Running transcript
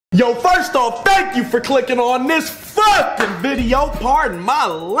Yo, first off, thank you for clicking on this fucking video. Pardon my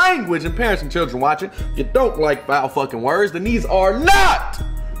language, and parents and children watching. If you don't like foul fucking words, then these are not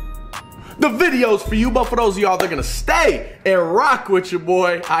the videos for you. But for those of y'all that are gonna stay and rock with your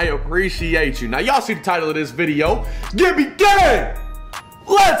boy, I appreciate you. Now, y'all see the title of this video, Gibby Gang.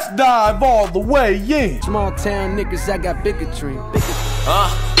 Let's dive all the way in. Small town niggas, I got bigotry.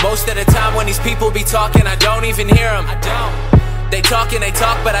 Most of the time when these people be talking, I don't even hear them. I don't. They talk and they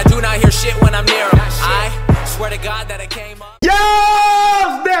talk, but I do not hear shit when I'm near them. I swear to God that I came up.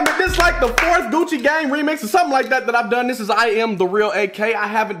 Yes! Damn it, this is like the 4th Gucci Gang remix or something like that I've done. This is I Am The Real AK. I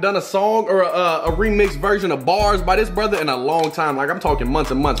haven't done a song or a remix version of bars by this brother in a long time. Like, I'm talking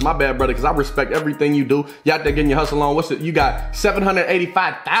months and months. My bad, brother, because I respect everything you do. You out there getting your hustle on. What's it? You got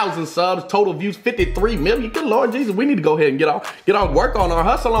 785,000 subs, total views 53 million. Good Lord Jesus, we need to go ahead and get on work on our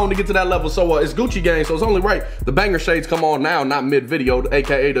hustle on to get to that level. So it's Gucci Gang, so it's only right the banger shades come on now, not mid-video,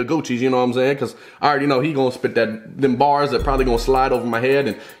 aka the Gucci's, you know what I'm saying? Because I already know he gonna spit them bars that probably gonna slide over my head,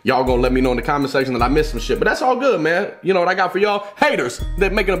 and y'all gonna let me know in the comment section that I missed some shit. But that's all good, man. You know what I got for y'all? Haters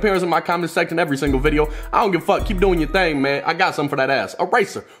that make an appearance in my comment section every single video. I don't give a fuck. Keep doing your thing, man. I got something for that ass.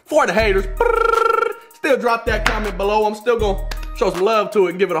 Eraser for the haters. Still drop that comment below. I'm still gonna show some love to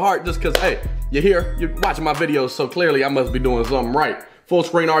it and give it a heart just because, hey, you're here, you're watching my videos, so clearly I must be doing something right. Full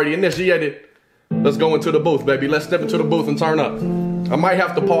screen already initiated. Let's go into the booth, baby. Let's step into the booth and turn up. I might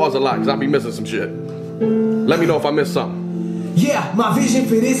have to pause a lot because I'll be missing some shit. Let me know if I missed something. Yeah, my vision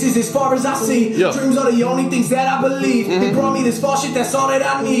for this is as far as I see. Yeah. Dreams are the only things that I believe. They brought me this far, shit, that's all that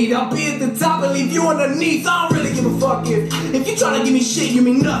I need. I'll be at the top and leave you underneath. I don't really give a fuck if you tryna give me shit, you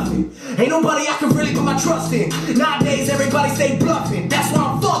mean nothing. Ain't nobody I can really put my trust in. Nowadays, everybody stay bluffing. That's what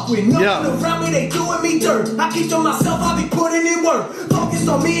I'm fuck with. Nothing around me, they doing me dirt. I keep to myself, I be putting in work. Focused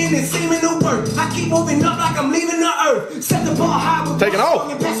on me and it's seeming to work. I keep moving up like I'm leaving the earth. Set the bar high with take it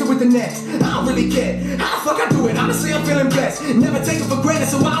off and pass it with the next. I don't really care how the fuck I do it. Honestly, I'm feeling blessed. Never take it for granted,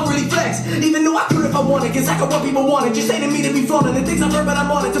 so I don't really flex. Even though I could if I wanted, cause I got what people wanted. Just ain't in me to be flaunting the things I've heard, but I'm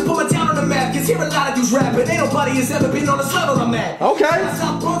on it to put my town on the map. Cause here a lot of dudes rapping, ain't nobody has ever been on this level I'm at. Okay. That's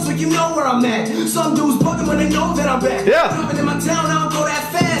South Bronx, so you know where I'm at. Some dudes bugging when they know that I'm back. Yeah. Dropping in my town, I don't go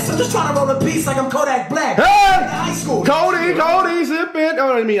that fast. I'm just trying to roll a piece like I'm Kodak Black. Hey! High school. Cody, sipping.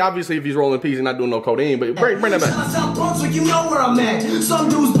 Oh, I mean, obviously, if he's rolling peas, he's not doing no codeine, but bring that back. South Bronx, so you know where I'm at. Some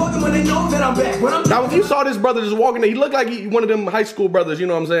dudes bugging when they know that I'm back. When I'm now, if you saw this brother just walking there, he looked like one of them high school brothers, you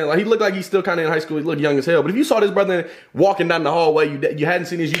know what I'm saying? Like, he looked like he's still kind of in high school. He looked young as hell. But if you saw this brother walking down the hallway, you hadn't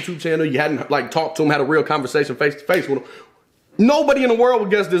seen his YouTube channel, you hadn't, like, talked to him, had a real conversation face to face with him, nobody in the world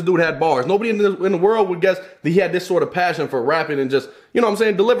would guess this dude had bars. Nobody in the world would guess that he had this sort of passion for rapping and just, you know what I'm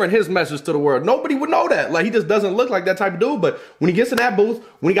saying, delivering his message to the world. Nobody would know that. Like, he just doesn't look like that type of dude. But when he gets in that booth,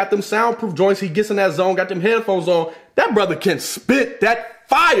 when he got them soundproof joints, he gets in that zone, got them headphones on, that brother can spit that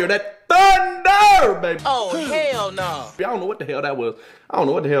fire, that thunder, baby. Oh, hell no. I don't know what the hell that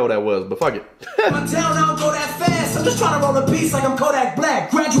was. But fuck it. my town, I don't go that fast. I'm just trying to roll a piece like I'm Kodak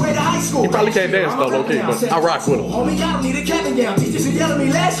Black. Graduated high school. He probably can't dance though, okay, but I rock with him. Homie, I don't need a captain gown. Teachers who yelled at me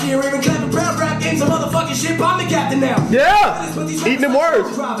last year, even clapping proud rap games, some motherfucking shit. I'm the captain now. Yeah, eating them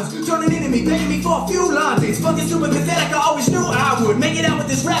words. Turning into me, begging me for a few lines. It's fucking stupid, pathetic. I always knew I would make it out with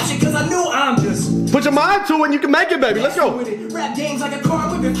this rap shit, cause I knew I'm just. Put your mind to it and you can make it, baby. Let's go. Rap games like a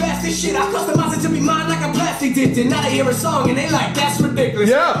car, whipping fast as shit. I customize it to be mine like a plastic dipped in. Now they hear a song and they like, that's ridiculous.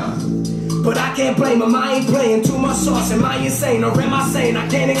 Yeah. But I can't blame him, I ain't playing too much sauce. Am I insane or am I sane? I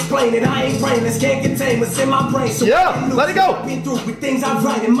can't explain it, I ain't brainless, can't contain what's in my brain. So yeah, let it go. I've been through with things I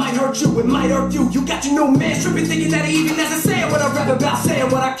write, it might hurt you, it might hurt you. You got your new man tripping, thinking that he even has a saying what I rap about,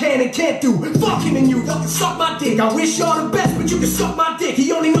 saying what I can and can't do. Fuck him and you, y'all can suck my dick. I wish y'all the best, but you can suck my dick.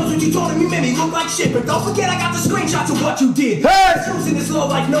 He only knows what you told him, you made me look like shit. But don't forget I got the screenshots of what you did. Hey! Using this low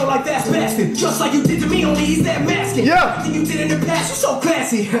like no, like that's bastard. Just like you did to me, only he's that masking. Yeah. Everything you did in the past, you're so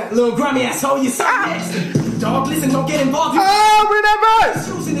classy. Little grimy asshole, you so dog, listen, don't get involved. Bring that back.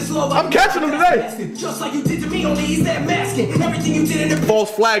 I'm catching him today. Just like you did to me, only he's that masking. Everything you did in the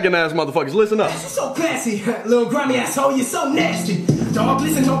false flagging ass motherfuckers. Listen up. You're so classy, little grimy asshole, you're so nasty. Dog,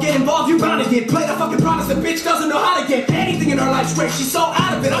 listen, don't get involved, you bound to get played. I fucking promise the bitch doesn't know how to get anything in her life straight. She's so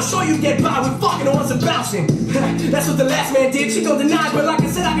out of it, I'll show you get by with fucking the ones that bouncing. That's what the last man did, she gon' deny, but like I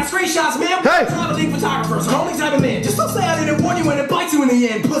said, I got screenshots, man. Hey! Traveling photographers, only type of man. Just don't say I didn't warn you when it bites you in the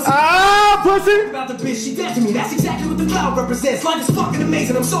end, pussy. Ah, pussy! About the bitch, she dead to me, that's exactly what the cloud represents. Life is fucking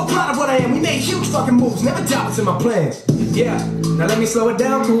amazing, I'm so proud of what I am. We made huge fucking moves, never doubt what's in my plans. Yeah, now let me slow it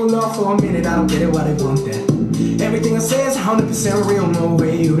down, cool off for a minute, I don't get it, why they want that. Everything I say is 100% real, no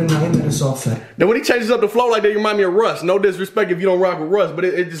way you deny that it's all fake. Now when he changes up the flow like that, you remind me of Russ. No disrespect if you don't rock with Russ, but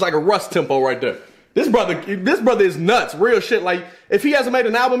it's like a Russ tempo right there. This brother is nuts. Real shit. Like, if he hasn't made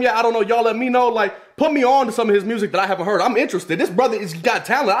an album yet, I don't know. Y'all let me know. Like, put me on to some of his music that I haven't heard. I'm interested. This brother is got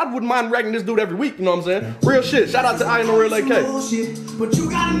talent. I wouldn't mind ragging this dude every week. You know what I'm saying? Real shit. Shout out to I Am the Real AK. But you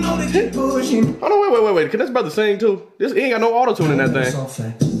gotta know that keep pushing. Oh no, wait. Can this brother sing too? He ain't got no auto-tune in that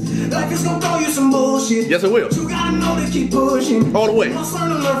thing. Life is gonna throw you some bullshit. Yes, it will. But you gotta know to keep pushing. All the way. Must learn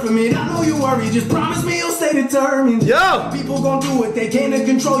to learn from it. I know you worry. Just promise me you'll stay determined. Yeah. People gonna do what they can to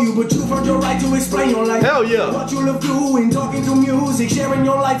control you, but you've earned your right to explain your life. Hell yeah. What you love doing, talking to music, sharing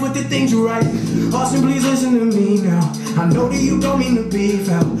your life with the things you write. Austin, please listen to me now. I know that you don't mean to be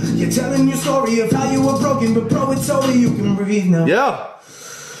foul. You're telling your story of how you were broken, but bro, it's over. You can breathe now. Yeah.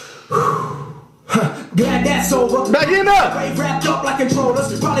 Glad that's over. Back in up. Brave wrapped up like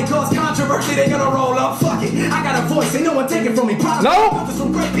controllers. Probably cause controversy, they gonna roll up. Fuck it, I got a voice, ain't no one taking from me. Promise no. There's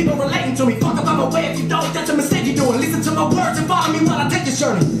some great people relating to me. Fuck up, I'm away if you don't. That's a mistake you're doing. Listen to my words and follow me while I take this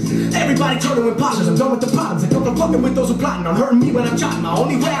journey. Everybody turning with postures, I'm done with the problems. I come from fucking with those who plotting on hurting me when I'm jotting. My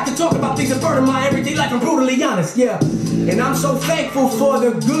only way I can talk about things that burden my everyday life, I'm brutally honest, yeah. And I'm so thankful for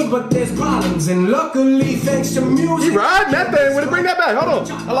the good, but there's problems. And luckily, thanks to music. You riding that thing when it bring that back. Hold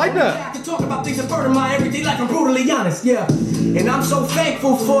on. I like that. I can talk about things that burden my everyday life, I'm brutally honest, yeah. And I'm so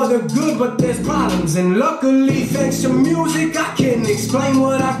thankful for the good, but there's problems. And luckily, thanks to music, I can explain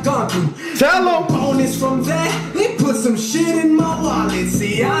what I've gone through. Tell them. Bonus from that, it put some shit in my wallet.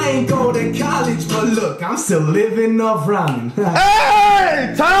 See, I ain't go to college, but look, I'm still living off rhyming.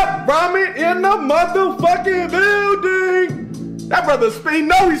 Hey, top rhyming in the motherfucking building. That brother speed,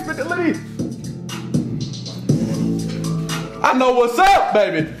 no, he spit the lead. I know what's up,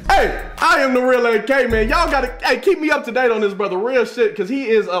 baby. Hey, I am the real AK, man. Y'all gotta, keep me up to date on this brother. Real shit, because he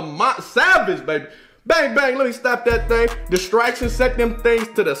is a savage, baby. Bang, bang, let me stop that thing. Distractions, set them things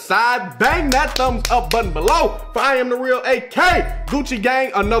to the side. Bang that thumbs up button below for I Am the Real AK. Gucci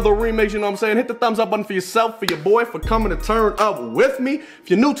Gang, another remix, you know what I'm saying? Hit the thumbs up button for yourself, for your boy, for coming to turn up with me.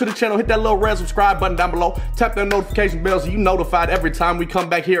 If you're new to the channel, hit that little red subscribe button down below. Tap that notification bell so you're notified every time we come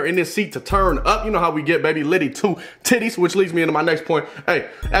back here in this seat to turn up. You know how we get, baby. Liddy 2 titties, which leads me into my next point. Hey,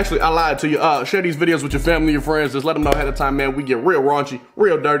 actually, I lied to you. Share these videos with your family, your friends. Just let them know ahead of time, man. We get real raunchy,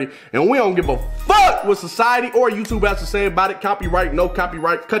 real dirty, and we don't give a fuck what society or YouTube has to say about it. Copyright, no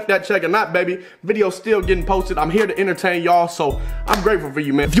copyright, cut that check or not, baby. Video's still getting posted. I'm here to entertain y'all, so I'm grateful for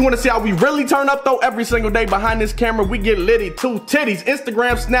you, man. If you want to see how we really turn up though, every single day behind this camera, we get Liddy 2 titties.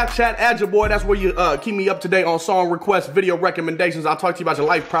 Instagram, Snapchat, add your boy. That's where you keep me up to date on song requests, video recommendations. I'll talk to you about your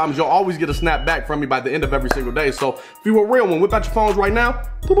life problems. You'll always get a snap back from me by the end of every single day. So if you a real one, whip out your phones right now.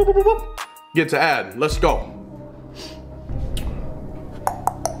 Boop, boop, boop, boop, boop. Get to add. Let's go.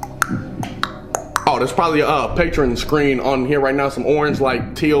 Oh, there's probably a patron screen on here right now, some orange,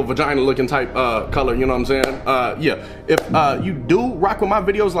 like teal, vagina looking type color, you know what I'm saying? Yeah, if you do rock with my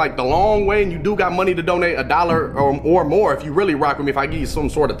videos like the long way and you do got money to donate $1 or more, if you really rock with me, if I give you some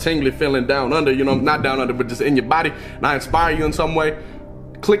sort of tingly feeling down under, you know, not down under, but just in your body, and I inspire you in some way,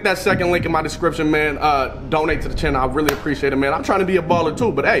 click that second link in my description, man. Donate to the channel. I really appreciate it, man. I'm trying to be a baller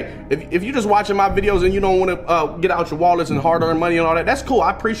too, but hey, if you're just watching my videos and you don't want to get out your wallets and hard-earned money and all that, that's cool.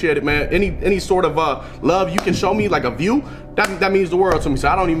 I appreciate it, man. Any sort of love you can show me, like a view, that means the world to me. So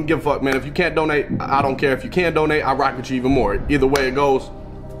I don't even give a fuck, man. If you can't donate, I don't care. If you can donate, I rock with you even more. Either way it goes,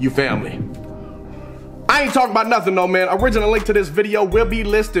 you family. I ain't talking about nothing though, man. Original link to this video will be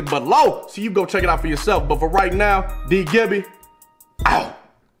listed below, so you go check it out for yourself. But for right now, D Gibby, out.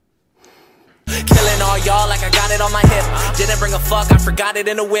 Killing all y'all like I got it on my hip. Didn't bring a fuck, I forgot it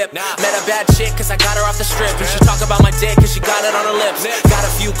in a whip. Met a bad chick cause I got her off the strip. You should talk about my dick cause she got it on her lips. Got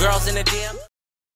a few girls in the DM.